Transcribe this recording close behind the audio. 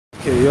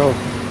Okay, yo,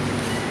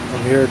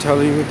 I'm here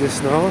telling you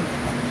this now.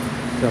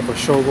 We have a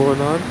show going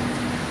on.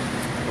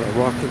 We're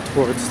walking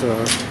towards the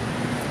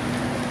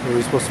where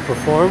we're supposed to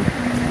perform.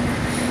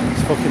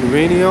 It's fucking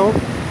rainy out.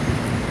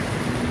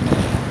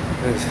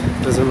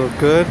 It doesn't look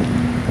good.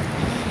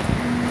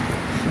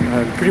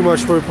 And pretty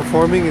much where we're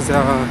performing is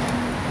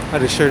at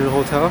the Sheraton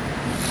Hotel.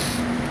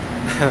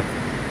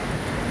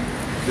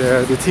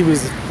 The team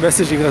is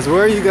messaging us,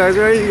 where are you guys,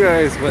 where are you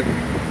guys? But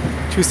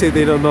Tuesday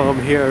they don't know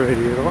I'm here already,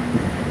 you know?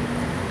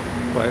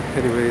 But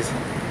anyways,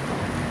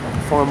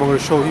 I'm going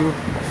to show you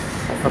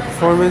our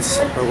performance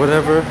or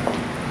whatever,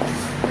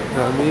 you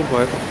know what I mean?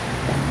 But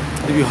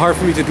it'd be hard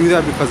for me to do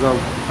that because I'm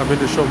in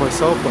the show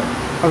myself, but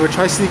I'm going to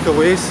try to sneak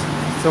away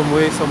some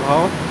way,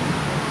 somehow,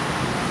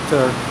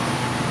 so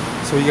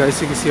you guys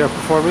can see our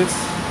performance,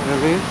 you know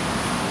what I mean?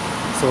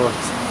 So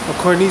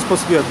accordingly, it's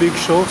supposed to be a big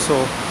show, so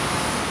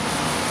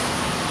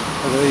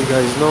I'll let you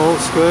guys know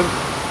it's good.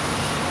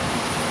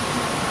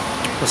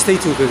 But stay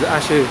tuned because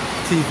Ashay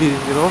TV,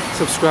 you know,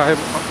 subscribe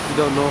if you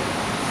don't know. You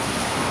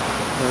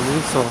know what I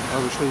mean? So I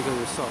will show you guys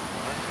yourself.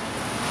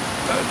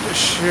 Alright?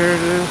 Just share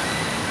this.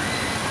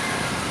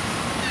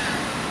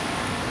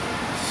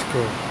 Let's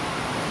go.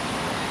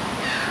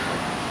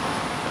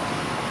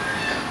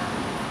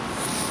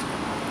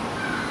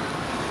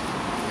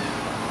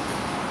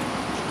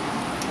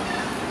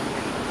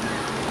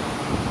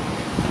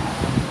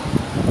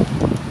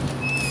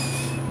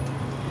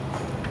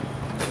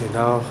 Okay,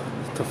 now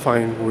to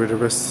find where the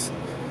rest of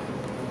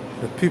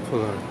the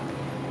people are.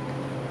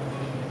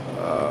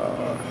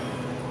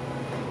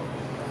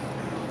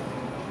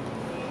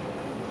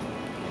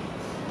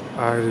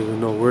 I don't even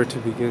know where to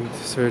begin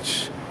to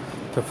search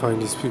to find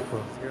these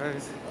people.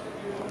 Guys,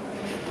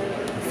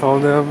 I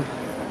found them.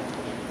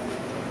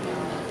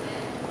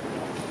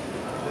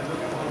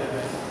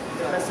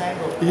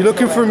 Are you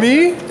looking for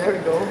me? There we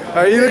go.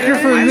 Are you looking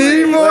for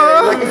me, boy?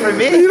 Are you looking for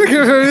me? Are you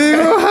looking for me,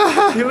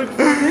 boy? You looking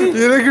for me?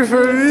 You looking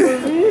for me?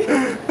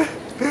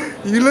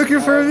 You looking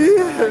for me?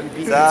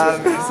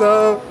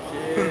 So,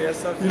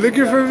 you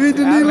looking for me,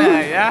 Danilo?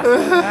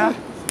 Yeah.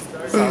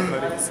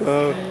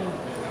 So,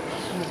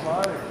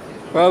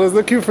 I was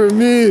looking for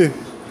me.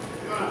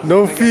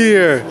 No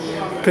fear.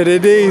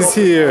 PDD is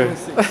here.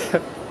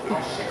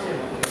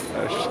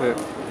 Oh shit.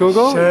 Go.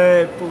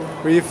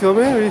 Were you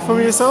filming? Are you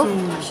filming yourself?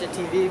 Shit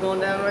TV going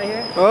down right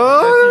here.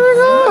 Oh, there we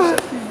go.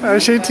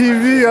 Ashay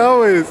TV,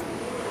 always.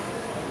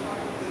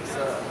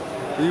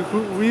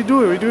 What are you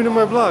doing? What are you doing in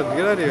my vlog?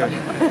 Get out of here.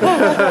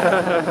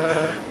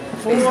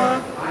 So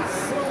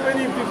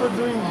many people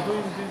doing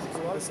these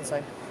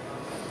vlogs.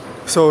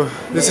 So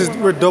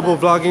we're double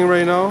vlogging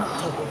right now.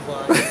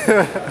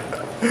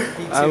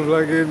 I'm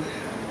vlogging.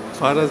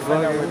 Fada's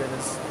vlogging.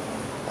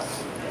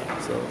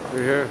 So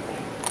we're here.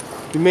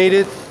 We made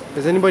it.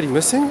 Is anybody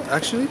missing?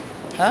 Actually?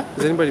 Huh?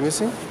 Is anybody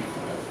missing?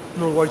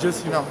 No, we're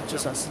just here. No,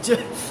 just us.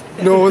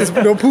 No,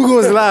 Pugo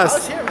was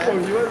last. Here,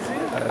 man. You was here?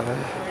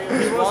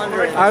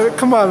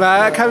 Come on,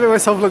 man. I can't make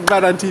myself look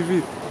bad on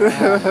TV.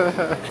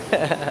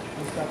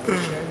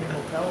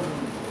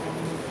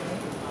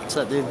 What's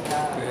up, dude?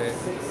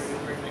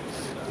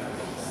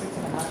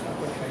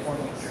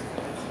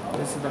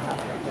 This is the half.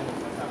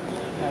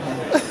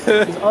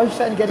 He's always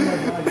trying to get in my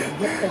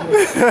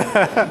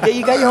vlog.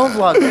 You got your own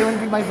vlog. You want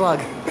to be my vlog.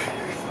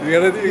 You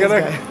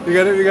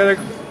gotta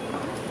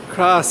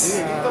cross.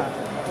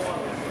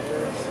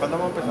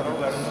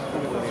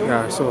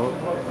 Yeah, so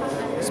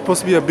it's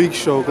supposed to be a big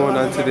show going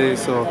on today,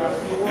 so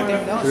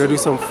we're gonna do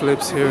some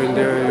flips here and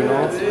there, you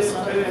know.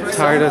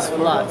 Tired as fuck.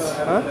 Lots.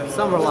 Huh?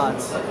 Summer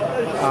lots.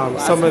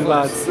 Some and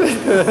lots.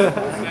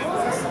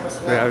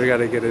 Yeah, we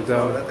gotta get it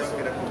down.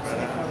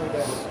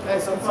 Hey,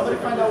 so somebody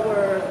find out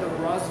where the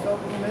Roosevelt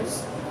room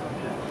is?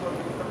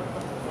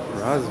 I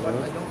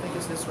Roosevelt? don't think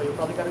it's this way. You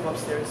probably gotta go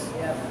upstairs.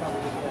 Yeah,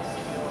 probably yes.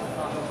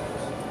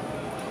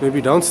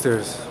 Maybe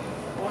downstairs.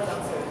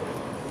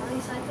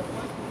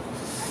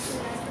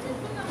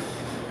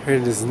 We're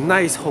in this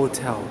nice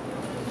hotel.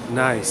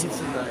 Nice.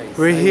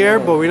 We're here,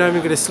 but we're not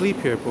even gonna sleep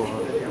here, bro.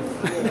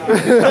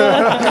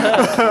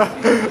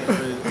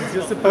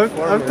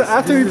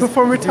 After we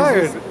perform, we're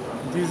tired.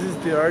 This is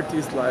the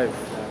artist life.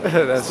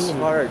 That's It's too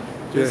true. hard.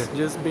 Yeah.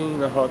 Just being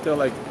in a hotel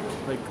like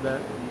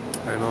that.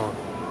 I know.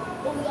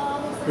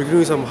 We're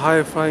doing some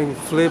high-flying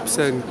flips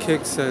and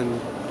kicks and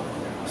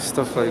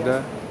stuff like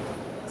that.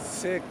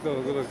 Sick though,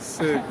 it looks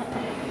sick.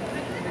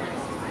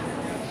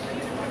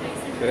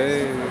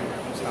 Hey.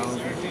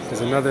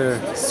 There's another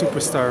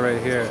superstar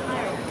right here.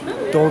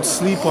 Don't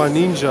sleep on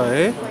Ninja,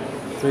 eh?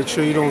 Make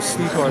sure you don't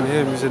sleep on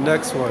him. He's the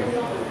next one.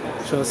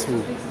 Trust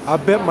me. I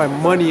bet my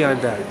money on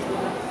that.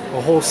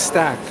 A whole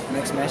stack.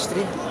 Next match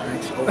 3?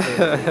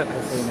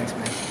 Hopefully next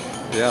match.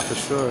 Yeah, for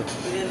sure. We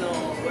didn't know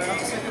where on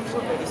the second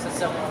floor, but he said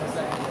someone was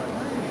there.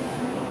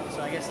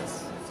 So I guess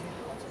it's...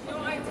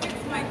 No, I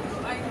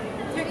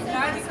text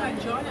Alex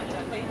and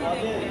Jonathan. They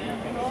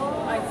didn't.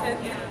 I said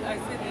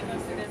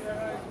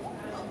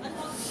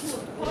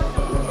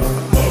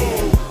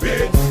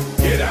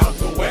Get out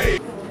the way.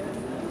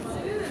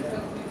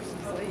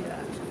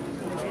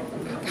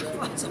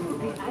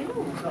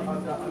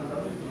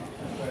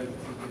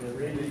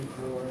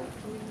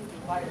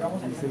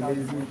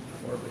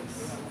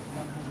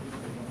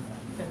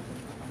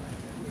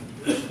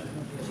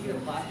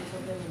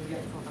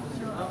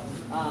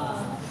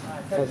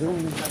 Fazer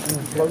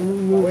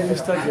no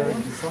Instagram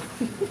aqui só.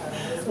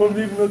 Um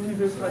amigo meu que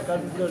veio pra cá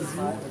do Brasil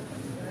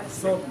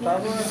só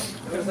tava.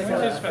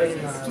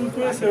 Tu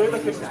conheceu ele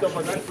naquele que dá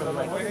pra cá?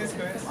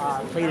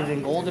 Plated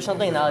in gold or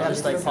something, now it's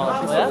just like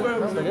polished. Oh,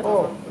 yeah?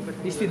 Oh,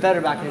 Used to be better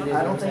back in the day.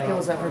 I don't think it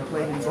was ever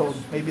played in gold.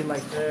 Maybe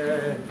like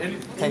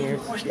 10 years.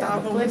 yeah,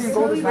 but played in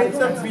gold is not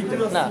expensive.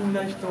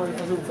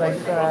 It's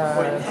like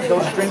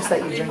those drinks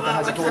that you drink that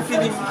has gold.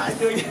 Not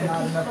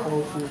enough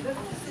gold food.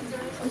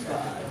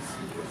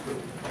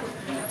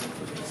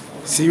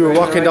 See, we're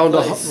walking down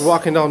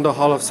the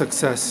Hall of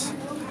Success.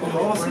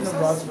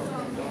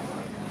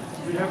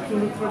 We have to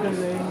look for the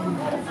name.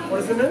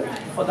 What is the name?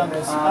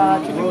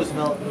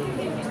 Roosevelt.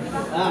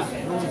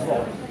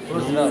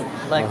 Roosevelt.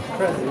 Like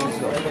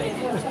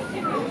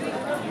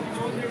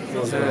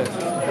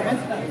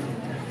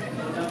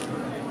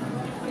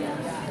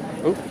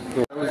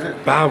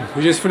Bam!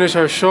 We just finished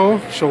our show.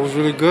 Show was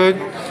really good.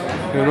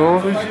 You know,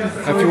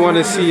 if you want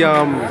to see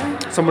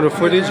some of the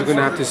footage, you're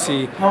gonna have to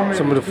see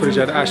some of the footage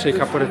at Ashley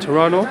Capote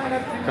Toronto,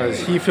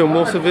 because he filmed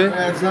most of it.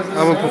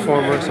 I'm a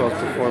performer, so I was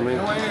performing.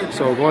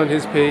 So go on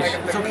his page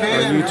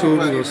on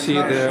YouTube, you'll see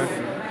it there.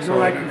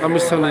 So I'm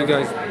just telling you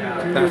guys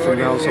that for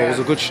now. So it was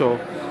a good show.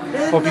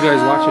 Hope you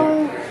guys watch it.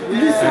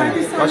 And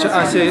watch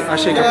it.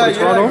 Ashley Capote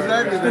Toronto.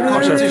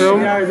 Watch our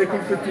film.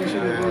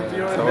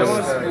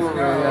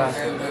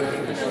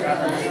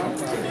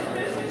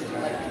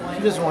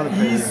 You just want to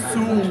play.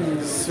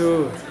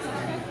 So,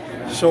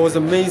 show was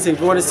amazing. If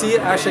you want to see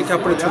it, Ashley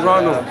Capote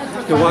Toronto.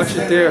 You can watch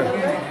it there.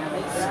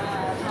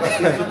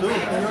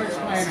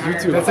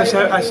 YouTube. That's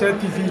Axé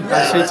TV.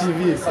 Ashley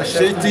TV.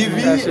 Axé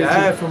TV?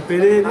 Yeah, from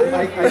Pereira.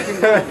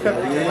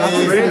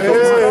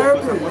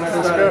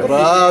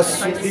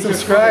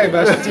 Subscribe,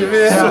 Ashley TV.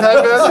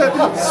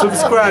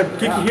 Subscribe.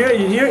 Click here,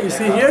 you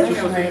see here?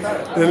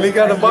 The link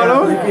at the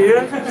bottom. Click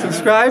here.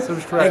 Subscribe.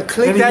 And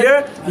click And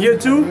that. here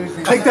too.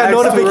 Click that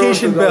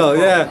notification bell.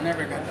 Yeah.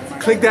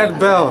 Click that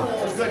bell.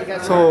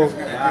 So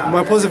when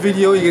I post a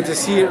video, you get to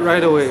see it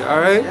right away. All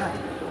right.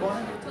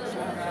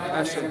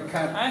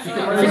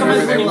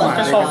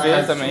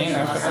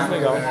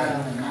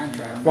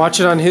 Watch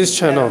it on his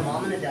channel.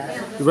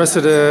 The rest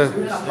of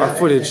our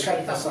footage.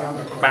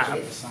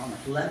 Bam.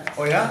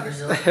 Oh yeah?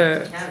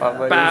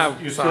 Bam.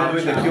 You still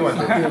doing the Q&A?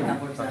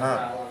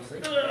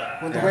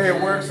 Well, the way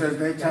it works is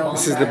they tell.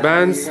 This is the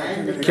bands.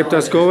 Kept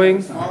us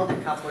going.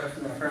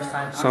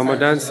 Sama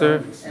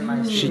dancer.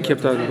 She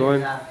kept us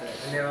going.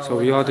 So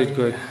we all did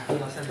good.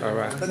 All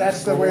right. So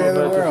that's the way of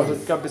the world.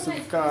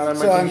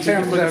 So in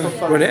terms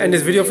of Want to end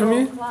this video for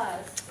me?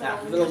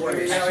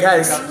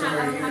 Guys,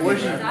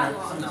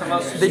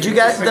 did you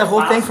get the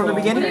whole thing from the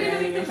beginning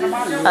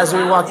as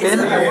we walked in?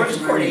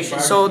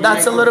 So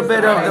that's a little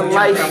bit of the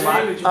life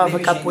of a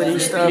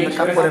capoeirista, of a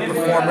capoeira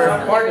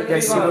performer. You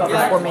guys see we're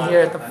performing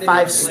here at the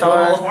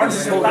 5-star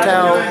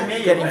hotel,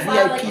 getting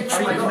VIP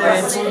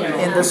treatment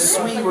in the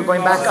suite. We're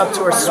going back up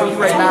to our suite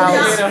right now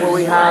where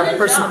we have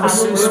personal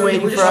masseuse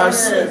waiting for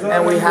us,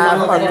 and we have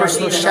our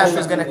personal chef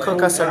who's going to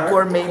cook us a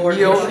gourmet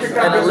meal,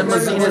 and the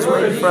limousine is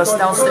waiting for us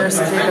downstairs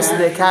to take us to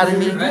the academy.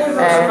 And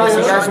if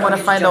you guys want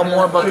to find out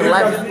more about the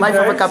life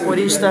of a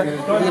capoeirista,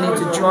 you need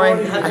to join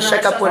Ashley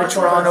Capote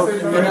Toronto.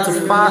 You need to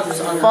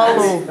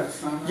follow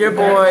your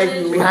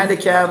boy behind the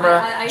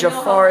camera,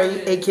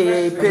 Jafari,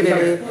 aka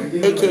Pidity,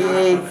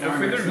 aka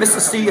Mr.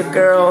 See Your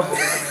Girl,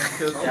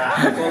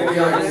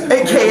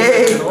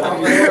 aka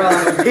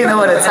you know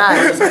what it's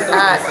at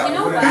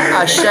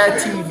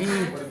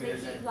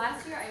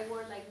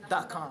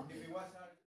AshadTV.com.